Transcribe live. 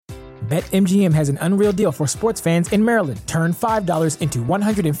BetMGM has an unreal deal for sports fans in Maryland. Turn $5 into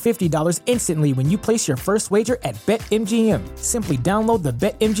 $150 instantly when you place your first wager at BetMGM. Simply download the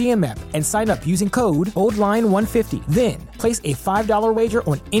BetMGM app and sign up using code OldLine150. Then, place a $5 wager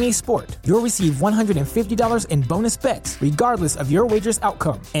on any sport. You'll receive $150 in bonus bets, regardless of your wager's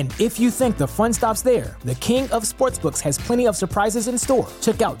outcome. And if you think the fun stops there, the King of Sportsbooks has plenty of surprises in store.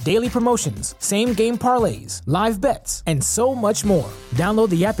 Check out daily promotions, same-game parlays, live bets, and so much more. Download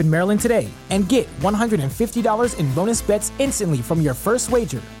the app in Maryland today and get $150 in bonus bets instantly from your first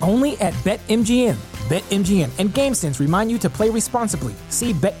wager. Only at BetMGM. BetMGM and GameSense remind you to play responsibly.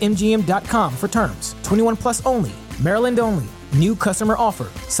 See BetMGM.com for terms. 21 plus only. Maryland only. New customer offer.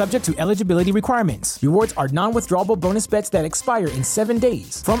 Subject to eligibility requirements. Rewards are non-withdrawable bonus bets that expire in 7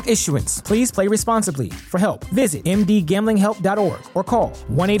 days. From issuance, please play responsibly. For help, visit mdgamblinghelp.org or call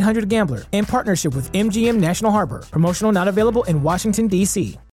 1-800-GAMBLER in partnership with MGM National Harbor. Promotional not available in Washington,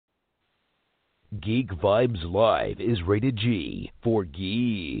 D.C. Geek Vibes Live is rated G for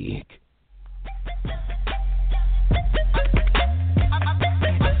geek.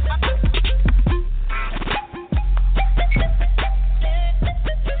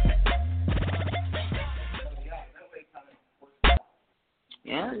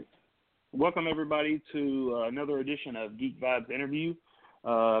 All right. Welcome, everybody, to another edition of Geek Vibes Interview.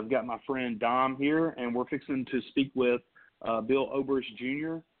 I've got my friend Dom here, and we're fixing to speak with Bill Oberst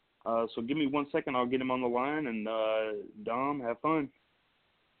Jr. So give me 1 second. I'll get him on the line, and Dom, have fun.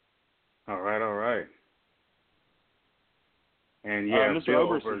 All right. And Mr. Bill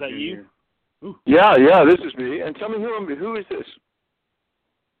Oberst, is that Jr. you? Ooh. Yeah, this is me. And tell me who is this?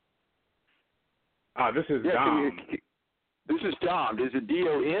 This is Dom. This is Dom. Is it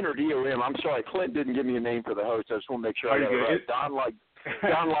D-O-N or D-O-M? I'm sorry, Clint didn't give me a name for the host. I just want to make sure I got it right.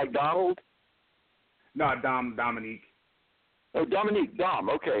 Don like Donald? No, Dominique. Oh, Dominique, Dom.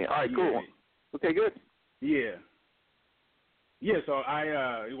 Okay, all right, cool. Yeah. Okay, good. Yeah, so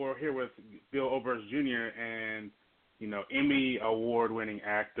we're here with Bill Oberst Jr. and, Emmy award-winning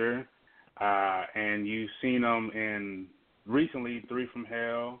actor. And you've seen him in, recently, 3 from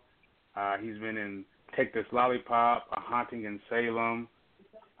Hell. He's been in Take This Lollipop, A Haunting in Salem,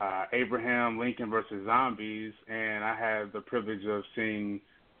 Abraham Lincoln versus Zombies, and I had the privilege of seeing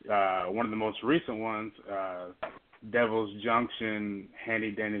one of the most recent ones, Devil's Junction,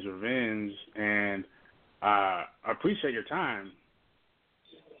 Handy Danny's Revenge, and I appreciate your time.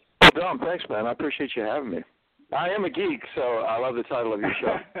 Well, Dom, thanks, man. I appreciate you having me. I am a geek, so I love the title of your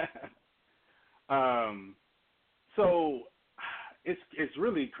show. So it's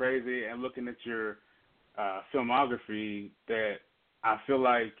really crazy, and looking at your filmography, that I feel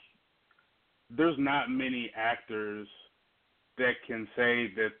like there's not many actors that can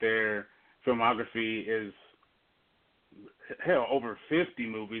say that their filmography is, hell, over 50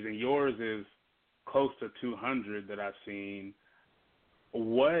 movies, and yours is close to 200 that I've seen.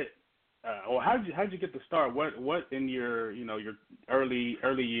 How'd you get the start? What in your your early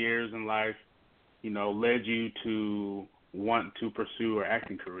years in life, led you to want to pursue an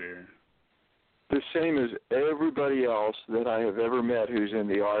acting career? The same as everybody else that I have ever met who's in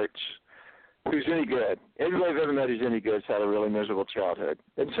the arts, who's any good. Everybody I've ever met who's any good has had a really miserable childhood.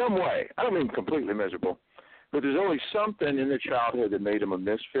 In some way. I don't mean completely miserable. But there's always something in their childhood that made them a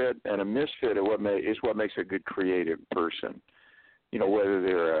misfit, and a misfit is what makes a good creative person. Whether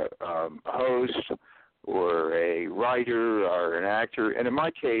they're a host or a writer or an actor. And in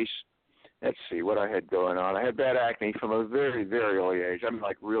my case, let's see what I had going on. I had bad acne from a very, very early age. I mean,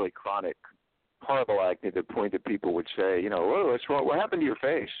 like really chronic, horrible acne to the point that people would say, whoa, what's wrong? What happened to your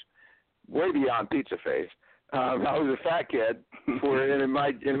face? Way beyond pizza face. I was a fat kid. And in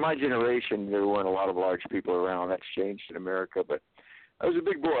my generation, there weren't a lot of large people around. That's changed in America. But I was a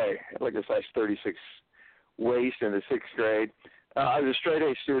big boy, like a size 36 waist in the 6th grade. I was a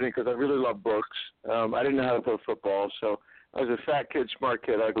straight-A student because I really loved books. I didn't know how to play football, so I was a fat kid, smart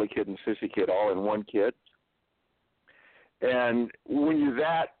kid, ugly kid, and sissy kid all in one kid. And when you're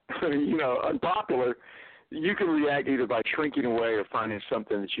that, unpopular, you can react either by shrinking away or finding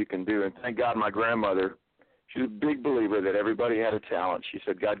something that you can do. And thank God my grandmother, she's a big believer that everybody had a talent. She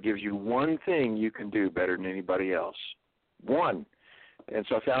said, God gives you one thing you can do better than anybody else. One. And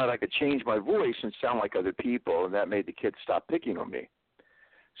so I found out I could change my voice and sound like other people, and that made the kids stop picking on me.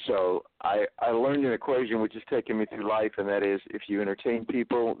 So I learned an equation which has taken me through life, and that is if you entertain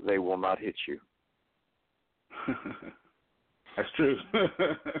people, they will not hit you. That's true.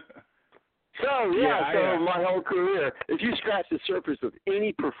 So my whole career, if you scratch the surface of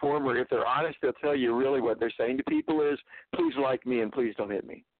any performer, if they're honest, they'll tell you really what they're saying to people is, please like me and please don't hit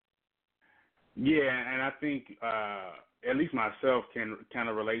me. Yeah, and I think at least myself can kind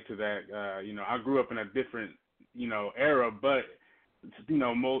of relate to that. You know, I grew up in a different, you know, era, but you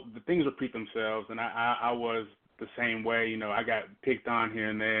know, the things repeat themselves, and I was the same way. You know, I got picked on here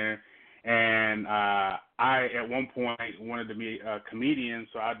and there, and I at one point wanted to be a comedian,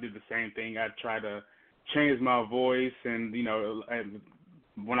 so I did the same thing. I tried to change my voice, and you know,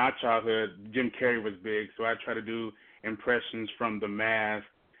 when I childhood, Jim Carrey was big, so I tried to do impressions from The Mask.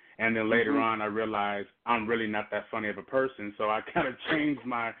 And then later on, I realized I'm really not that funny of a person, so I kind of changed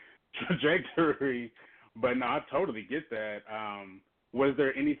my trajectory. But no, I totally get that. Was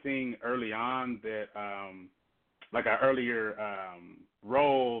there anything early on that, like an earlier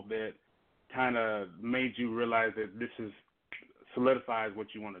role that kind of made you realize that this is solidifies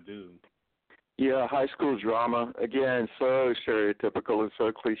what you want to do? Yeah, high school drama. Again, so stereotypical and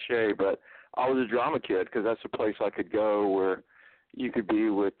so cliche, but I was a drama kid because that's a place I could go where you could be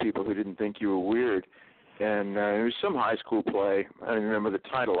with people who didn't think you were weird. And it was some high school play. I don't remember the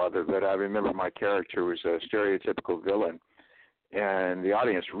title of it, but I remember my character was a stereotypical villain. And the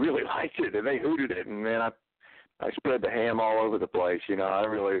audience really liked it, and they hooted it. And, man, I spread the ham all over the place. You know, I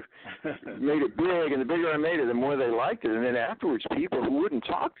really made it big, and the bigger I made it, the more they liked it. And then afterwards, people who wouldn't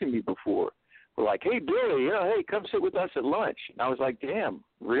talk to me before were like, hey, Billy, you know, hey, come sit with us at lunch. And I was like, damn,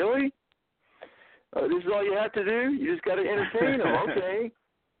 really? This is all you have to do? You just got to entertain them, okay?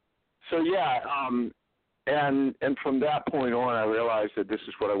 So, yeah, and from that point on, I realized that this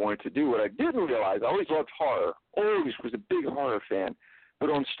is what I wanted to do. What I didn't realize, I always loved horror, always was a big horror fan. But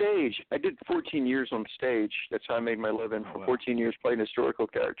on stage, I did 14 years on stage. That's how I made my living, for 14 years playing historical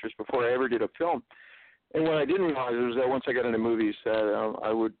characters before I ever did a film. And what I didn't realize was that once I got into movies, that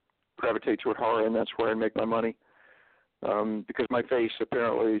I would gravitate toward horror, and that's where I make my money. Because my face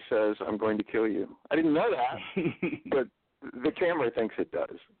apparently says, I'm going to kill you. I didn't know that, but the camera thinks it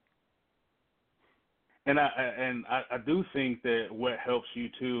does. And I do think that what helps you,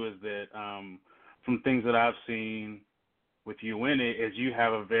 too, is that from things that I've seen with you in it, is you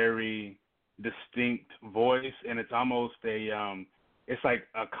have a very distinct voice, and it's almost it's like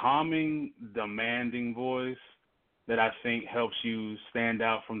a calming, demanding voice that I think helps you stand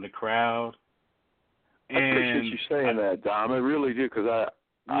out from the crowd. I appreciate you saying that, Dom. I really do, because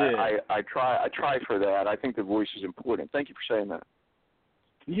I try for that. I think the voice is important. Thank you for saying that.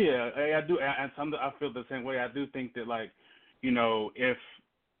 Yeah, I do, and I feel the same way. I do think that, like, you know, if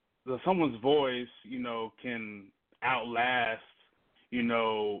someone's voice, you know, can outlast, you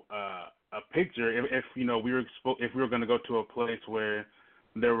know, a picture. If you know if we were going to go to a place where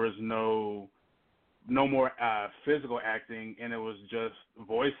there was no more physical acting and it was just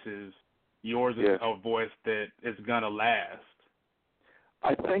voices. Yours is a voice that is going to last.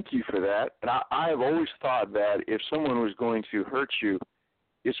 I thank you for that. And I have always thought that if someone was going to hurt you,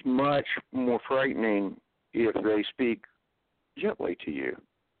 it's much more frightening if they speak gently to you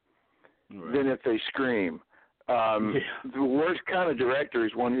than if they scream. The worst kind of director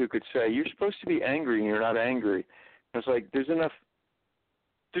is one who could say, you're supposed to be angry and you're not angry. It's like there's enough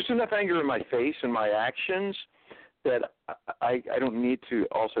anger in my face and my actions that I don't need to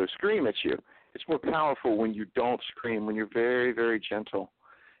also scream at you. It's more powerful when you don't scream, when you're very, very gentle.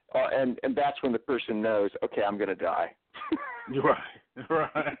 And that's when the person knows, okay, I'm going to die. Right.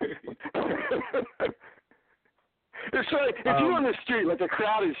 It's like if you're on the street, like a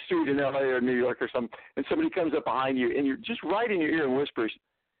crowded street in L.A. or New York or something, and somebody comes up behind you and you're just right in your ear and whispers,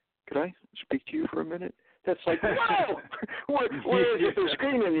 could I speak to you for a minute? That's like, whoa! Whereas if they're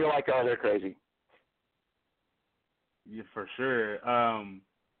screaming, you're like, oh, they're crazy. Yeah, for sure.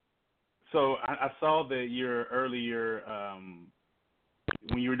 So I saw that your earlier,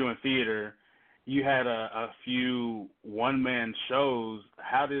 when you were doing theater, you had a few one-man shows.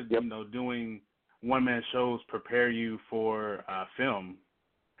 How did doing one-man shows prepare you for film?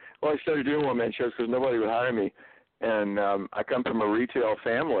 Well, I started doing one-man shows because nobody would hire me. And I come from a retail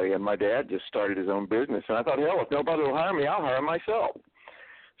family, and my dad just started his own business. And I thought, hell, if nobody will hire me, I'll hire myself.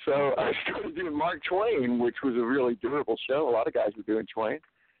 So I started doing Mark Twain, which was a really durable show. A lot of guys were doing Twain.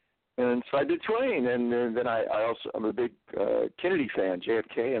 And so I did Twain. And then I'm a big Kennedy fan,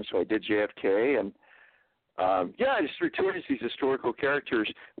 JFK, and so I did JFK. And, I just retorted these historical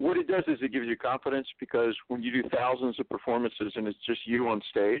characters. What it does is it gives you confidence because when you do thousands of performances and it's just you on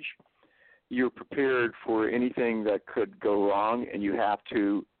stage, you're prepared for anything that could go wrong, and you have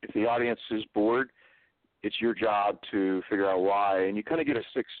to, if the audience is bored, it's your job to figure out why, and you kind of get a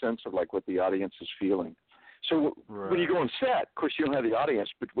sixth sense of like what the audience is feeling. So when you go on set, of course you don't have the audience,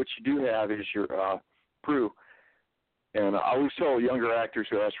 but what you do have is your crew. And I always tell younger actors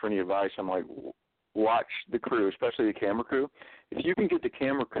who ask for any advice, I'm like, watch the crew, especially the camera crew. If you can get the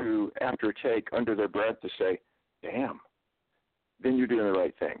camera crew after a take under their breath to say, damn, then you're doing the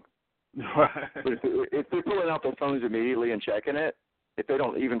right thing. Right. But if they're pulling out their phones immediately and checking it, if they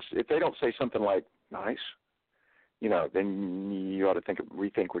don't say something like nice, then you ought to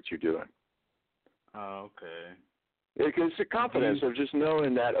rethink what you're doing. Oh, okay. Because the confidence of just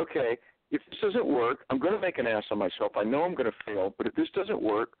knowing that, okay, if this doesn't work, I'm going to make an ass of myself. I know I'm going to fail, but if this doesn't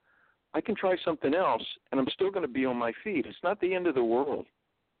work, I can try something else, and I'm still going to be on my feet. It's not the end of the world.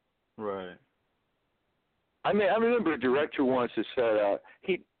 Right. I remember a director once that said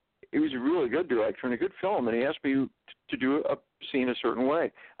he was a really good director and a good film, and he asked me to do a scene a certain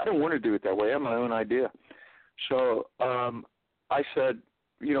way. I didn't want to do it that way. I had my own idea. So I said,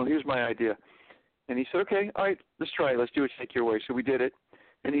 here's my idea. And he said, okay, all right, let's try it. Let's do it take your way. So we did it.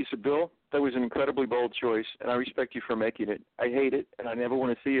 And he said, Bill, that was an incredibly bold choice, and I respect you for making it. I hate it, and I never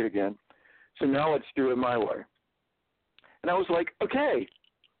want to see it again. So now let's do it my way. And I was like, okay.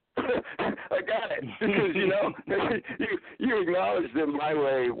 I got it. Because, you acknowledged that my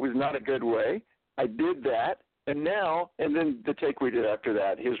way was not a good way. I did that. And then the take we did after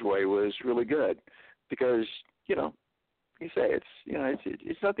that, his way was really good. Because, you say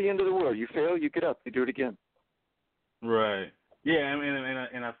it's not the end of the world. You fail, you get up, you do it again. Right. Yeah,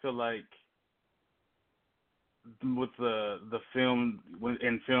 and I feel like with the film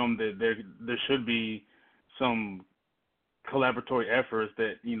that there should be some collaboratory efforts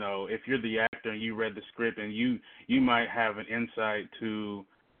that, if you're the actor and you read the script and you might have an insight to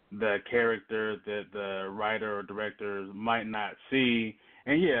the character that the writer or director might not see.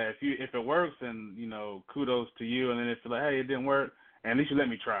 And yeah, if it works, then kudos to you. And then if you're like, hey, it didn't work, at least you let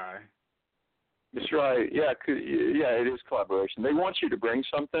me try. That's right. Yeah, it is collaboration. They want you to bring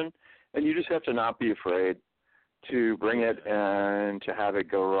something, and you just have to not be afraid to bring it and to have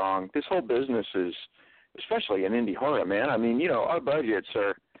it go wrong. This whole business is, especially in indie horror, man. I mean, our budgets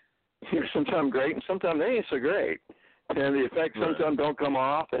are sometimes great and sometimes they ain't so great. And the effects sometimes don't come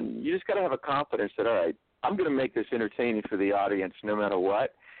off, and you just got to have a confidence that, all right, I'm going to make this entertaining for the audience no matter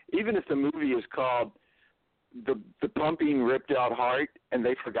what. Even if the movie is called The Pumping Ripped Out Heart and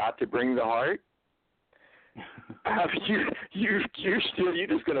they forgot to bring the heart, you're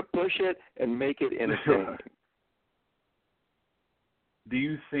just going to push it and make it entertaining. Do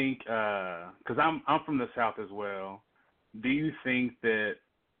you think, because I'm from the South as well, do you think that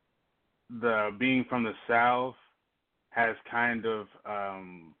the being from the South has kind of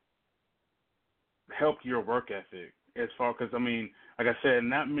helped your work ethic as far, because, like I said,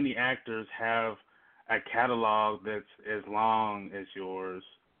 not many actors have a catalog that's as long as yours.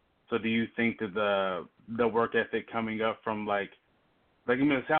 So do you think that the work ethic coming up from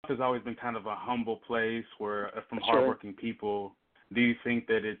the South has always been kind of a humble place where from hardworking people, do you think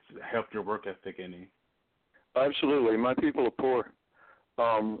that it's helped your work ethic any? Absolutely. My people are poor.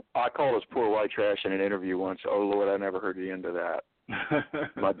 I called us poor white trash in an interview once. Oh, Lord, I never heard the end of that.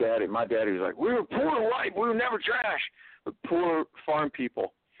 My daddy was like, we were poor white, we were never trash. But poor farm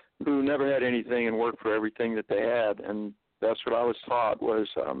people who never had anything and worked for everything that they had. And that's what I was taught was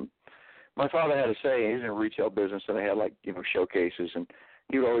my father had a say. He was in a retail business, and they had, showcases. And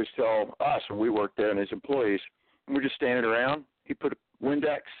he would always tell us when we worked there and his employees, and we're just standing around, he'd put a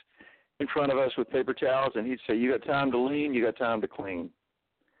Windex in front of us with paper towels, and he'd say, you got time to lean, you got time to clean.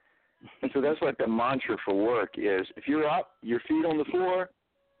 And so that's like the mantra for work is, if you're up, your feet on the floor,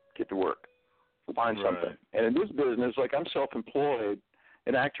 get to work. Find something. And in this business, I'm self-employed,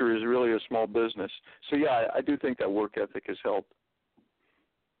 an actor is really a small business. So, yeah, I do think that work ethic has helped.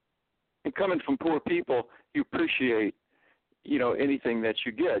 And coming from poor people, you appreciate, anything that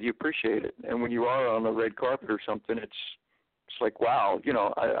you get. You appreciate it. And when you are on a red carpet or something, it's like, wow,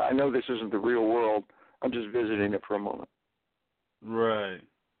 I know this isn't the real world. I'm just visiting it for a moment. Right.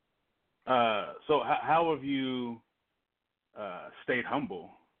 So how have you stayed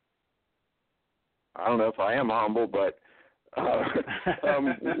humble? I don't know if I am humble, but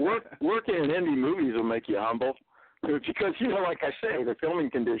working in indie movies will make you humble because, like I say, the filming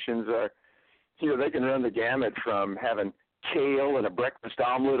conditions are, they can run the gamut from having kale and a breakfast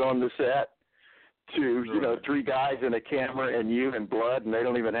omelet on the set to, 3 guys and a camera and you and blood, and they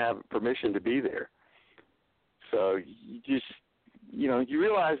don't even have permission to be there. So you just, you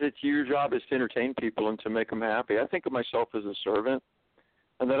realize that your job is to entertain people and to make them happy. I think of myself as a servant,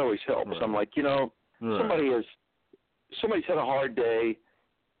 and that always helps. Right. I'm like, somebody's had a hard day.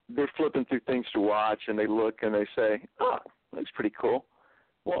 They're flipping through things to watch, and they look and they say, "Oh, that's pretty cool."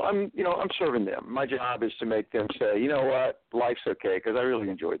 Well, I'm serving them. My job is to make them say, "You know what? Life's okay," because I really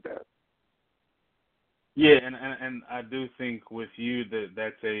enjoyed that. Yeah, and I do think with you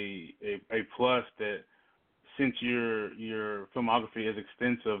that's a plus that since your filmography is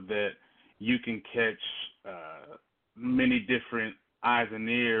extensive that you can catch many different eyes and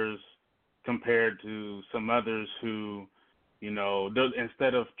ears compared to some others who,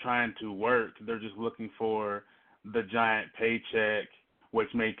 instead of trying to work, they're just looking for the giant paycheck,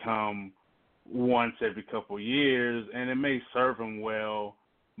 which may come once every couple of years, and it may serve them well,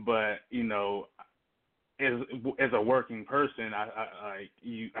 but as a working person, I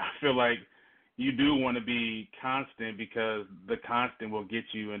feel like you do want to be constant, because the constant will get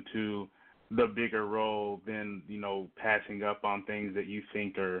you into the bigger role than, passing up on things that you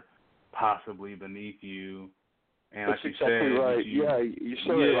think are possibly beneath you. And that's like exactly you said, right. You're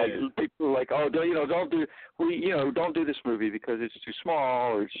so right. Like people are like, oh, don't do this movie because it's too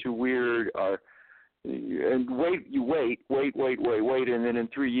small or it's too weird, and wait, and then in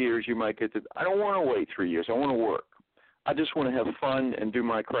 3 years you might get to. I don't want to wait 3 years. I want to work. I just want to have fun and do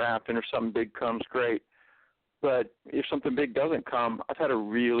my craft, and if something big comes, great. But if something big doesn't come, I've had a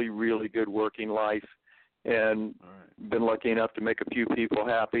really, really good working life, and been lucky enough to make a few people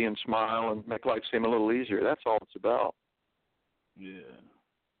happy and smile and make life seem a little easier. That's all it's about. Yeah.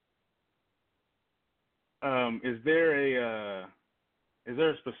 Is there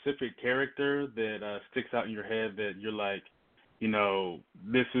a specific character that sticks out in your head that you're like,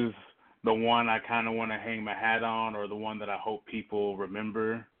 this is the one I kind of want to hang my hat on, or the one that I hope people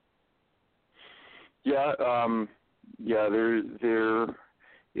remember? Yeah, there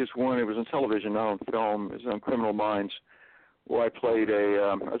is one. It was on television, not on film. It was on Criminal Minds, where I played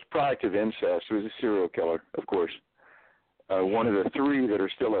I was a product of incest. It was a serial killer, of course. One of the three that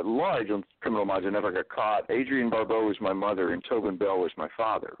are still at large on Criminal Minds that never got caught. Adrienne Barbeau was my mother, and Tobin Bell was my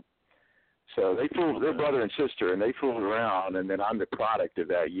father. So they fooled their brother and sister, and they fooled around, and then I'm the product of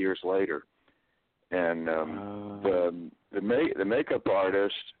that years later. And the makeup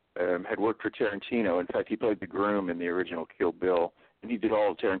artist had worked for Tarantino. In fact, he played the groom in the original Kill Bill, and he did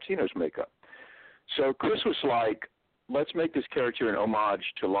all of Tarantino's makeup. So Chris was like, let's make this character an homage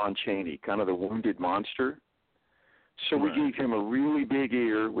to Lon Chaney, kind of the wounded monster. So we gave him a really big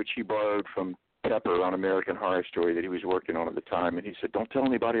ear, which he borrowed from Pepper on American Horror Story that he was working on at the time. And he said, don't tell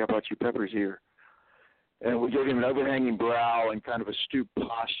anybody about you Pepper's ear. And we gave him an overhanging brow and kind of a stooped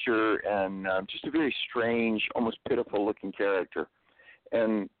posture and just a very strange, almost pitiful-looking character.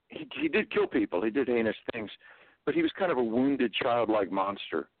 And he did kill people. He did heinous things. But he was kind of a wounded, childlike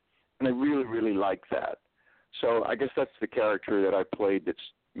monster. And I really, really liked that. So I guess that's the character that I played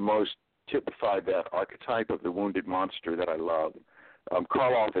that's most typified that archetype of the wounded monster that I love.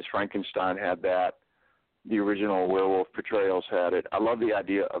 Karloff as Frankenstein had that. The original werewolf portrayals had it. I love the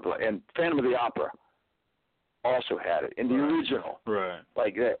idea of, and Phantom of the Opera also had it in the original. Right.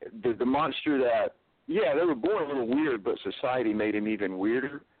 Like the monster that, they were born a little weird, but society made him even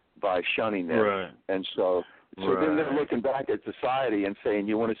weirder by shunning them. Right. And so then they're looking back at society and saying,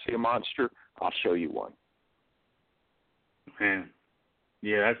 you want to see a monster? I'll show you one. Man.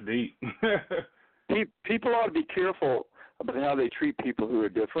 Yeah, that's deep. People ought to be careful about how they treat people who are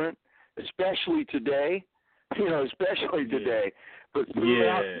different, especially today. Today. But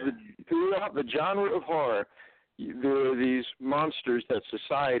throughout the genre of horror, there are these monsters that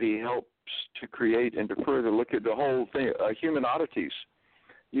society helps to create and to further look at the whole thing, human oddities,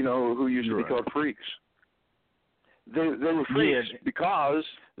 who used to be called freaks. They were freaks because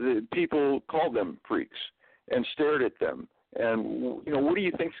the people called them freaks and stared at them. And, what do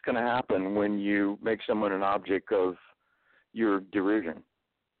you think is going to happen when you make someone an object of your derision?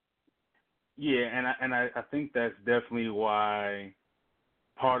 Yeah, and I think that's definitely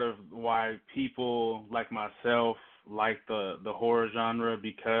part of why people like myself like the horror genre,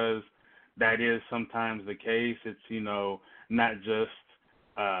 because that is sometimes the case. It's, not just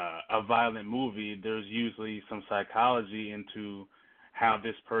a violent movie. There's usually some psychology into how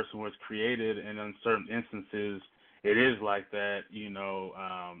this person was created, and in certain instances, it is like that,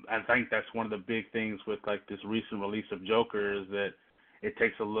 I think that's one of the big things with like this recent release of Joker is that it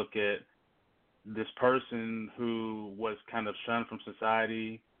takes a look at this person who was kind of shunned from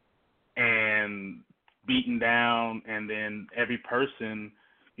society and beaten down, and then every person,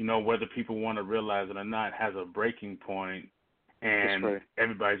 whether people want to realize it or not, has a breaking point, and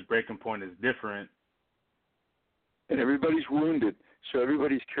everybody's breaking point is different. And everybody's wounded, so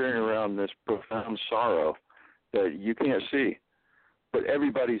everybody's carrying around this profound sorrow that you can't see, but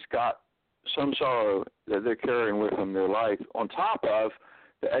everybody's got some sorrow that they're carrying with them their life, on top of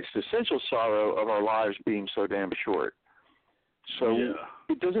the existential sorrow of our lives being so damn short. So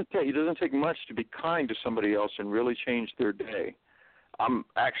it doesn't take much to be kind to somebody else and really change their day. I'm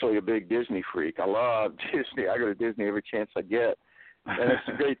actually a big Disney freak. I love Disney. I go to Disney every chance I get, and that's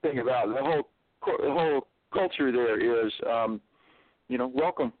the great thing about it. The whole culture there is,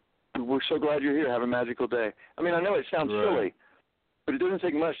 welcome. we're so glad you're here. Have a magical day. I mean, I know it sounds silly, but it doesn't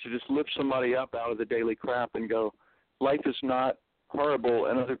take much to just lift somebody up out of the daily crap and go, life is not horrible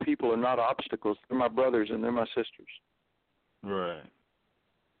and other people are not obstacles. They're my brothers and they're my sisters. Right.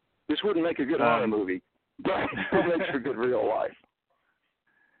 This wouldn't make a good horror movie, but it makes for good real life.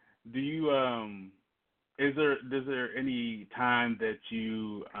 Do you is there any time that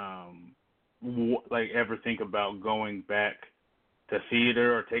you ever think about going back to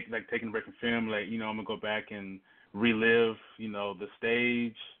theater or taking a break from film? Like, I'm gonna go back and relive, the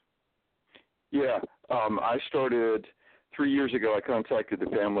stage. Yeah, I started 3 years ago. I contacted the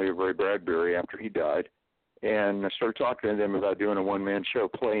family of Ray Bradbury after he died, and I started talking to them about doing a one-man show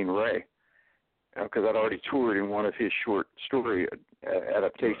playing Ray, because I'd already toured in one of his short story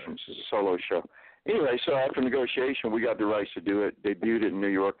adaptations as a solo show. Anyway, so after negotiation, we got the rights to do it, debuted it in New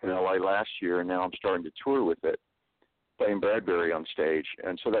York and L.A. last year, and now I'm starting to tour with it, playing Bradbury on stage.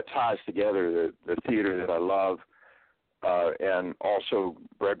 And so that ties together the theater that I love, and also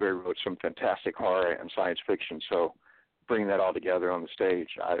Bradbury wrote some fantastic horror and science fiction, so bringing that all together on the stage,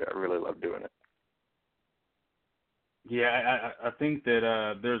 I really love doing it. Yeah, I think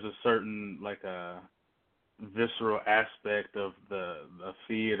that there's a certain visceral aspect of the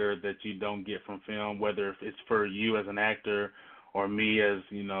theater that you don't get from film, whether it's for you as an actor or me as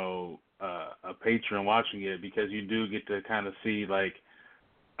a patron watching it, because you do get to kind of see like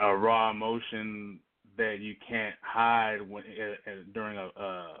a raw emotion that you can't hide during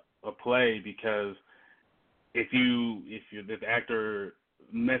a play, because if the actor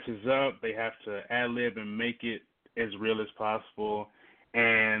messes up, they have to ad-lib and make it as real as possible,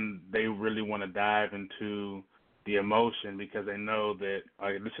 and they really want to dive into the emotion because they know that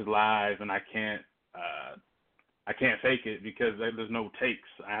this is live and I can't fake it because there's no takes.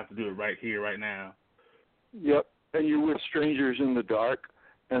 I have to do it right here, right now. Yep, and you're with strangers in the dark,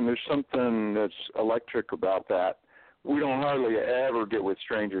 and there's something that's electric about that. We don't hardly ever get with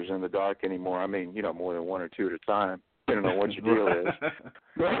strangers in the dark anymore. I mean, more than one or two at a time, depending on what your deal is.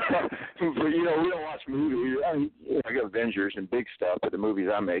 But we don't watch movies. I got Avengers and big stuff, but the movies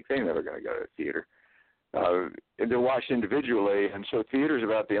I make, they're never going to go to the theater. They're watched individually, and so theater's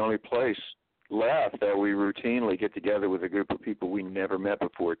about the only place left that we routinely get together with a group of people we never met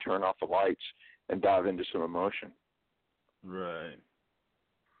before, turn off the lights, and dive into some emotion. Right.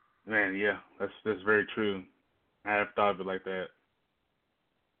 Man, yeah, that's very true. I have thought of it like that.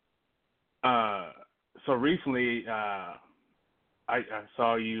 So recently, I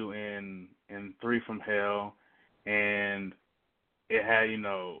saw you in 3 from Hell, and it had,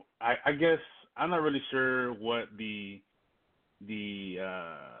 I guess I'm not really sure what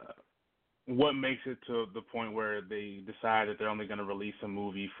what makes it to the point where they decide that they're only going to release a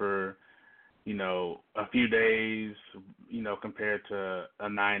movie for, a few days, compared to a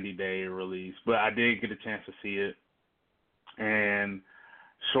 90-day release. But I did get a chance to see it, and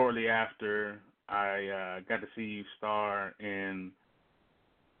shortly after, I got to see you star in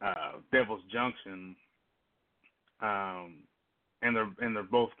Devil's Junction, and they're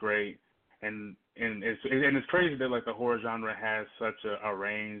both great, and it's crazy that like the horror genre has such a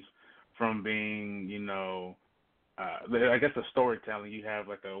range from being I guess the storytelling. You have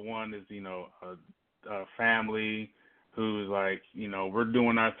like one is a family who's like we're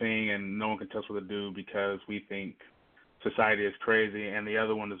doing our thing and no one can tell us what to do because we think society is crazy, and the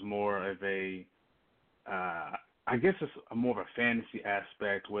other one is more of a I guess it's more of a fantasy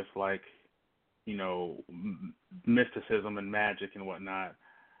aspect with like mysticism and magic and whatnot.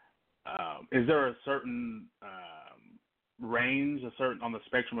 Is there a certain range, on the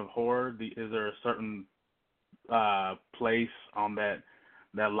spectrum of horror? Is there a certain place on that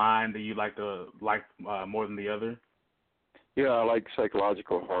line that you like more than the other? Yeah, I like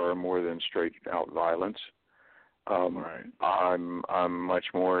psychological horror more than straight out violence. Right. I'm much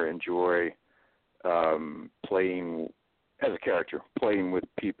more enjoy playing as a character, playing with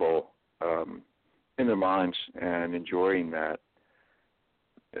people in their minds and enjoying that,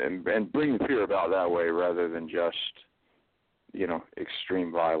 and bringing fear about that way rather than just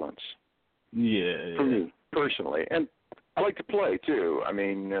extreme violence. Yeah. For me personally, and I like to play too. I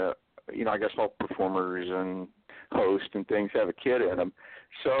mean, I guess all performers and hosts and things have a kid in them.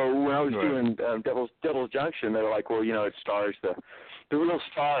 So when I was doing Devil's Junction, they were like, well, it stars the real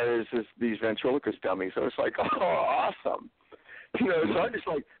star is these ventriloquist dummies. So it's like, oh, awesome. So I just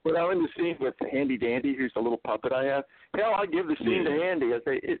like, when I'm in the scene with Handy Dandy, who's the little puppet I have, hell, I give the scene to Handy. I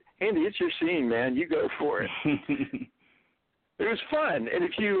say, Handy, it's your scene, man. You go for it. It was fun. And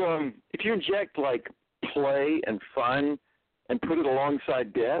if you inject like play and fun and put it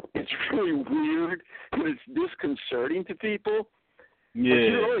alongside death, it's really weird and it's disconcerting to people. But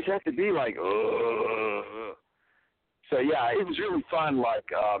you always have to be like, ugh. So yeah, it was really fun. Like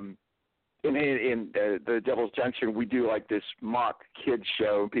in the Devil's Junction, we do like this mock kids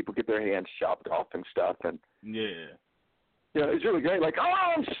show. People get their hands chopped off and stuff, and yeah, it's really great. Like, oh,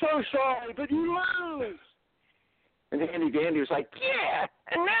 I'm so sorry, but you lose. And Handy Dandy was like, yeah,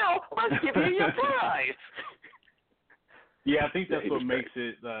 and now let's give you your prize. Yeah, I think that's what makes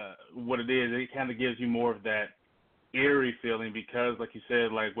it what it is. It kind of gives you more of that eerie feeling because, like you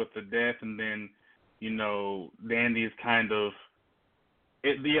said, like with the death, and then, you know, Dandy is kind of,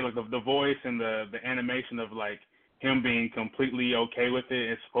 like the voice and the animation of like him being completely okay with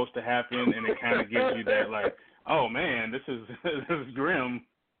it. It's supposed to happen, and it kind of gives you that like, oh man, this is grim.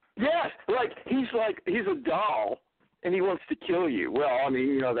 Yes, he's a doll, and he wants to kill you. Well, I mean,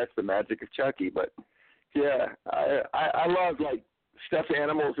 you know, that's the magic of Chucky, but yeah, I love like stuffed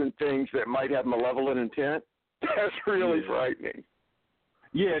animals and things that might have malevolent intent. That's really frightening.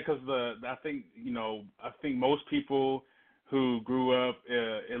 Yeah, because I think most people who grew up,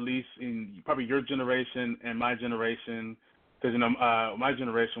 at least in probably your generation and my generation, because my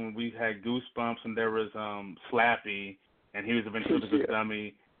generation, we had Goosebumps, and there was Slappy, and he was a ventriloquist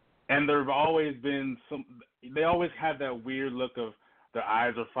dummy, and there have always been they always have that weird look of their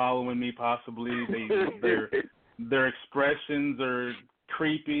eyes are following me, possibly. Their expressions are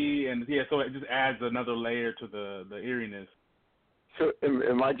creepy, and so it just adds another layer to the eeriness. So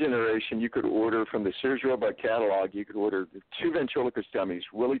in my generation, you could order from the Sears Roebuck catalog, you could order 2 ventriloquist dummies,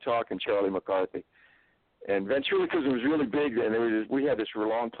 Willie Talk and Charlie McCarthy. And ventriloquism was really big then. We had this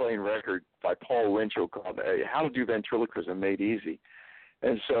long-playing record by Paul Winchell called How to Do Ventriloquism Made Easy.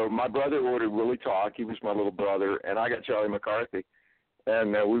 And so my brother ordered Willie Talk. He was my little brother, and I got Charlie McCarthy.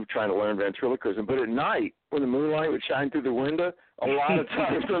 And we were trying to learn ventriloquism. But at night, when the moonlight would shine through the window, a lot of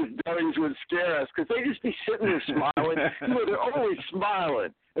times those dummies would scare us because they'd just be sitting there smiling. You know, they're always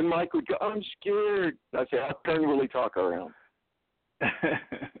smiling. And Mike would go, I'm scared. I'd say, I'll turn Willie Talk around.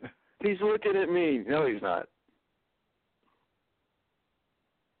 He's looking at me. No, he's not.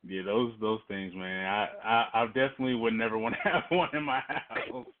 Yeah, those things, man. I definitely would never want to have one in my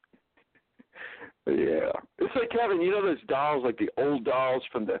house. Yeah. It's like having, you know, those dolls, like the old dolls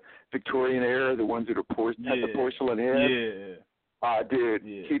from the Victorian era, the ones that are had the porcelain head? Yeah. Dude,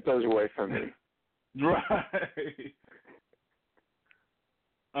 keep those away from me. Right.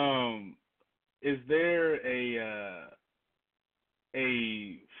 Is there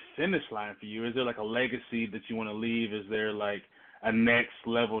a finish line for you? Is there like a legacy that you want to leave? Is there like a next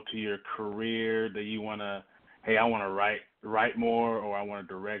level to your career that you want to, hey, I want to write more, or I want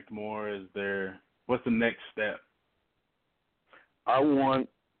to direct more? What's the next step? I want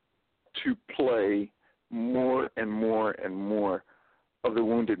to play more and more and more of the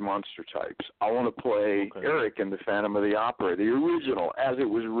wounded monster types. I want to play Eric in the Phantom of the Opera, the original, as it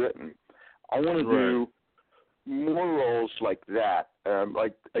was written. I want to do more roles like that.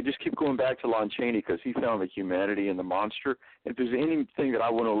 Like I just keep going back to Lon Chaney because he found the humanity in the monster. If there's anything that I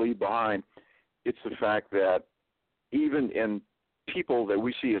want to leave behind, it's the fact that even in people that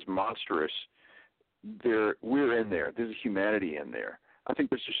we see as monstrous, we're in there. There's a humanity in there. I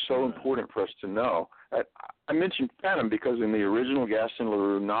think that's just so important for us to know. I mentioned Phantom because in the original Gaston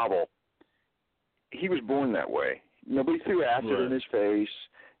Leroux novel, he was born that way. Nobody threw acid in his face,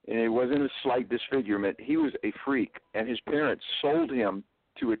 and it wasn't a slight disfigurement. He was a freak, and his parents sold him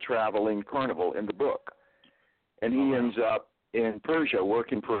to a traveling carnival in the book. And he ends up in Persia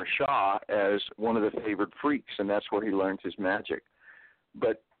working for a Shah as one of the favored freaks, and that's where he learns his magic.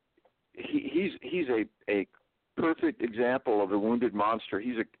 But he's a perfect example of the wounded monster.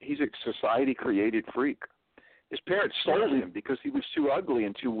 He's a society-created freak. His parents sold him because he was too ugly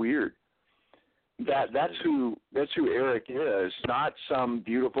and too weird. That's who Eric is, not some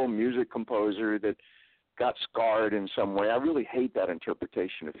beautiful music composer that got scarred in some way. I really hate that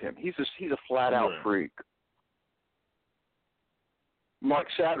interpretation of him. He's a flat-out freak. Mark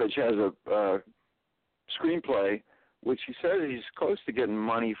Savage has a screenplay, which he says he's close to getting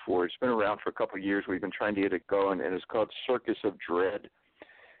money for. It's been around for a couple of years. We've been trying to get it going, and it's called Circus of Dread.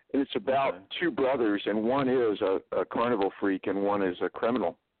 And it's about two brothers, and one is a carnival freak and one is a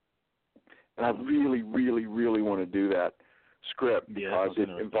criminal. And I really, really, really want to do that script because it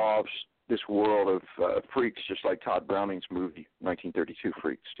involves this world of freaks, just like Todd Browning's movie, 1932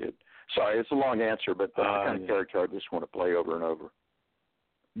 Freaks did. Sorry, it's a long answer, but that's the kind of character I just want to play over and over.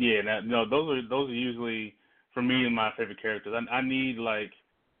 Yeah, those are usually, for me, my favorite characters. I need like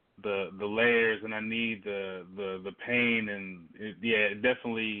the layers, and I need the pain, and it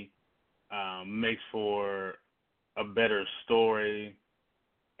definitely makes for a better story,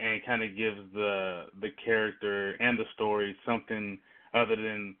 and kind of gives the character and the story something other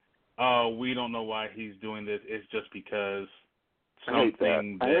than, oh, we don't know why he's doing this. It's just because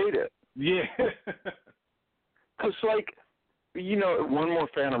something. I hate it. Yeah. Because, like, you know, one more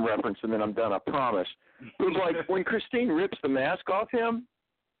Phantom reference and then I'm done, I promise. It was like when Christine rips the mask off him,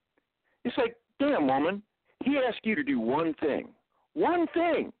 it's like, damn, woman, he asked you to do one thing. One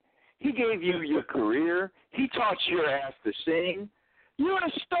thing. He gave you your career. He taught your ass to sing. You're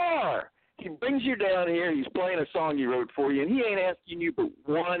a star. He brings you down here. He's playing a song he wrote for you, and he ain't asking you but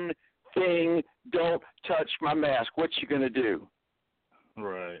one thing. Don't touch my mask. What you going to do?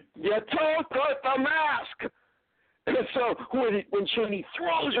 Right. You don't touch the mask. And so when Cheney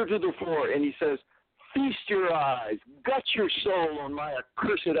throws her to the floor and he says, feast your eyes, gut your soul on my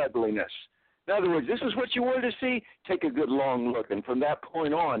accursed ugliness. In other words, this is what you wanted to see? Take a good long look. And from that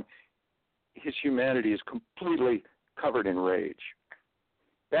point on, his humanity is completely covered in rage.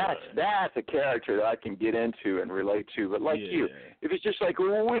 That's a character that I can get into and relate to. But like you, if it's just like,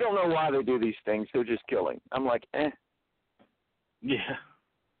 well, we don't know why they do these things, they're just killing. I'm like, eh. Yeah.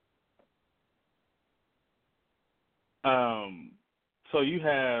 So you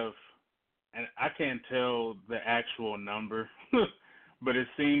have, and I can't tell the actual number, but it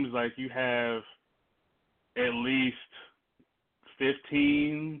seems like you have at least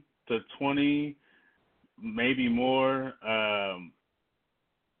 15 to 20, maybe more,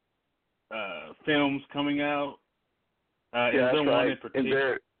 films coming out. Is there one in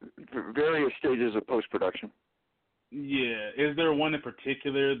particular? In various stages of post-production. Yeah. Is there one in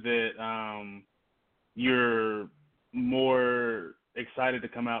particular that you're more excited to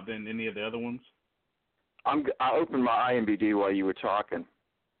come out than any of the other ones? I opened my IMDb while you were talking,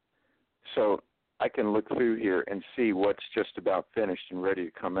 so I can look through here and see what's just about finished and ready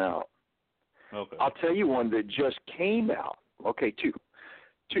to come out. Okay. I'll tell you one that just came out. Okay, two.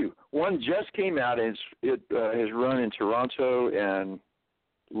 One just came out, and it has run in Toronto and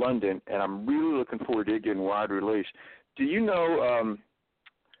London, and I'm really looking forward to it getting wide release. Do you know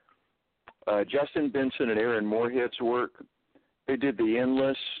Justin Benson and Aaron Moorhead's work? They did The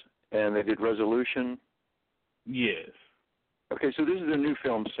Endless, and they did Resolution. Yes. Okay, so this is a new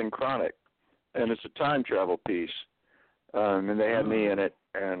film, Synchronic, and it's a time travel piece, and they had me in it.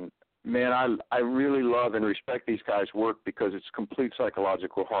 And, man, I really love and respect these guys' work because it's complete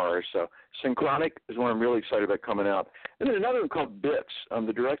psychological horror. So Synchronic is one I'm really excited about coming out. And then another one called Bits.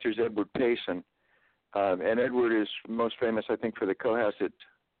 The director is Edward Payson, and Edward is most famous, I think, for the Cohasset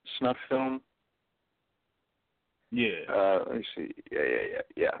snuff film. Yeah. Let me see.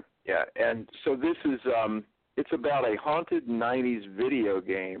 Yeah. And so this is it's about a haunted 90s video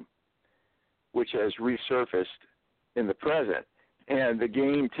game which has resurfaced in the present. And the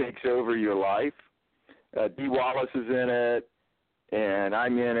game takes over your life. Dee Wallace is in it, and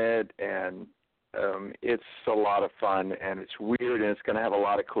I'm in it, and it's a lot of fun, and it's weird, and it's going to have a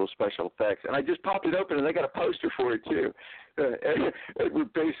lot of cool special effects. And I just popped it open, and they got a poster for it, too.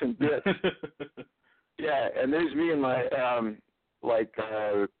 Edward Payson Bits. Yeah, and there's me and my,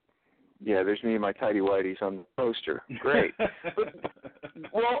 there's me and my tighty whities on the poster. Great.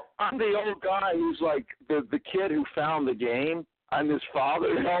 Well, I'm the old guy who's like the kid who found the game. I'm his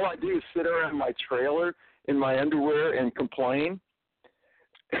father, and all I do is sit around my trailer in my underwear and complain.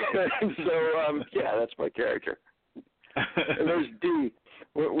 And so, that's my character. And there's Dee.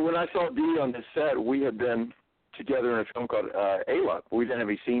 When I saw Dee on the set, we had been together in a film called Ayla. We didn't have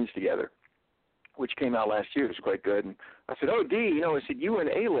any scenes together, which came out last year. It was quite good. And I said, oh, Dee, I said, you and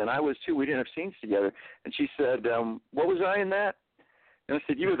Ayla, and I was too. We didn't have scenes together. And she said, what was I in that? And I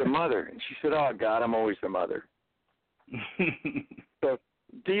said, you were the mother. And she said, oh, God, I'm always the mother. So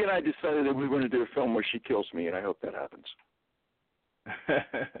Dee and I decided that we were going to do a film where she kills me, and I hope that happens.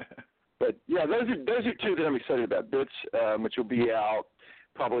 But, yeah, those are two that I'm excited about. Bits, which will be out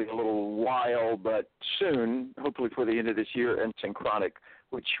probably a little while, but soon, hopefully for the end of this year, and Synchronic,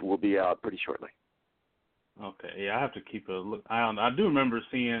 which will be out pretty shortly. Okay, yeah, I have to keep a look eye on. I do remember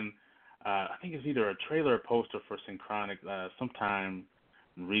seeing, I think it's either a trailer or poster for Synchronic sometime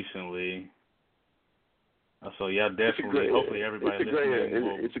recently. So yeah, definitely. Hopefully everybody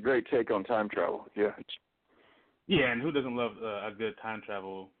listening. It's a great take on time travel. Yeah. Yeah, and who doesn't love a good time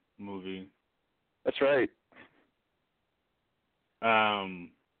travel movie? That's right.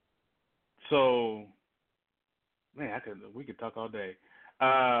 So, man, we could talk all day.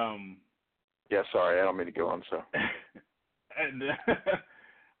 Yeah, sorry, I don't mean to go on so. And,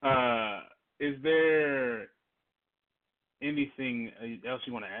 is there anything else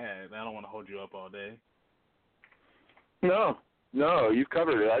you want to add? I don't want to hold you up all day. No, you've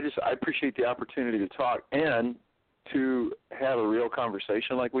covered it. I appreciate the opportunity to talk and to have a real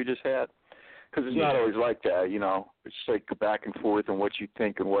conversation like we just had. because it's not always like that, you know. It's like go back and forth on what you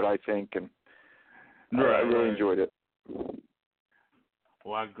think and what I think, and I really enjoyed it.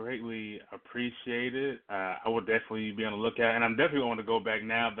 Well, I greatly appreciate it. I will definitely be on the lookout, and I'm definitely going to go back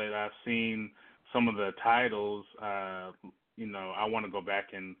now that I've seen some of the titles. You know, I want to go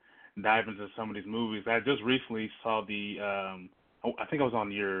back and dive into some of these movies. I just recently saw I think I was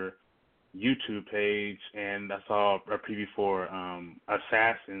on your YouTube page, and I saw a preview for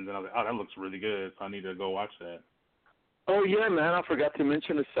Assassins, and I was like, oh, that looks really good, so I need to go watch that. Oh, yeah, man, I forgot to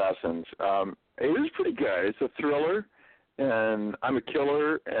mention Assassins. It is pretty good. It's a thriller, and I'm a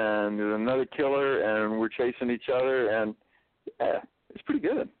killer, and there's another killer, and we're chasing each other, and yeah, it's pretty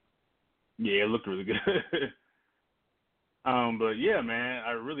good. Yeah, it looked really good. But yeah, man,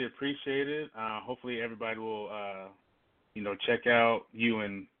 I really appreciate it. Hopefully everybody will, you know, check out you,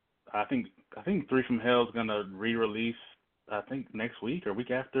 and I think Three from Hell is gonna re-release, I think next week or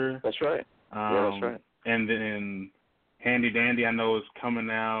week after. That's right. Yeah, that's right. And then Handy Dandy, I know, is coming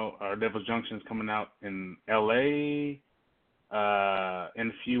out. Devil's Junction is coming out in L.A. In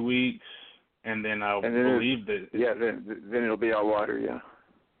a few weeks, and then believe that. Yeah, then it'll be out water. Yeah.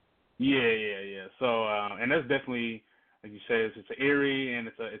 Yeah. So, and that's definitely, like you said, it's eerie and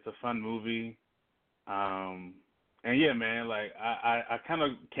it's a fun movie. And yeah, man, like I kind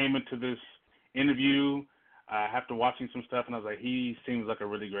of came into this interview after watching some stuff, and I was like, he seems like a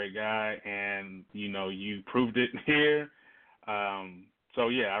really great guy, and you know, you proved it here. So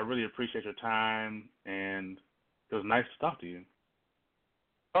yeah, I really appreciate your time, and it was nice to talk to you.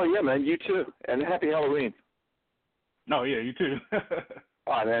 Oh yeah, man, you too, and happy Halloween. No, yeah, you too.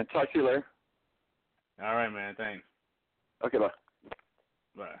 All right, man. Talk to you later. All right, man. Thanks. Okay, bye.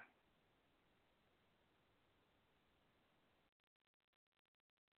 Bye.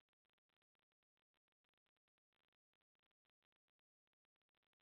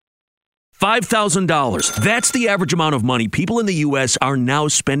 $5,000. That's the average amount of money people in the U.S. are now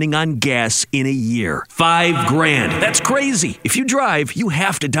spending on gas in a year. $5,000. That's crazy. If you drive, you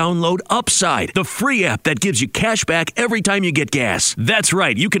have to download Upside, the free app that gives you cash back every time you get gas. That's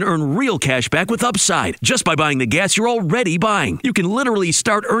right. You can earn real cash back with Upside just by buying the gas you're already buying. You can literally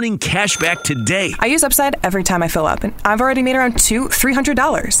start earning cash back today. I use Upside every time I fill up, and I've already made around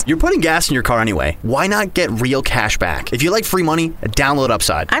 $300. You're putting gas in your car anyway. Why not get real cash back? If you like free money, download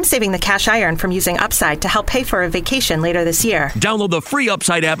Upside. I'm saving the cash I earn from using Upside to help pay for a vacation later this year. Download the free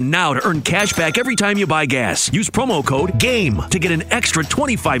Upside app now to earn cash back every time you buy gas. Use promo code GAME to get an extra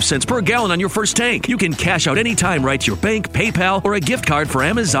 25 cents per gallon on your first tank. You can cash out anytime right to your bank, PayPal, or a gift card for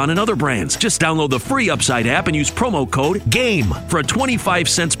Amazon and other brands. Just download the free Upside app and use promo code GAME for a 25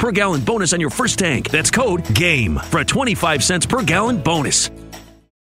 cents per gallon bonus on your first tank. That's code GAME for a 25 cents per gallon bonus.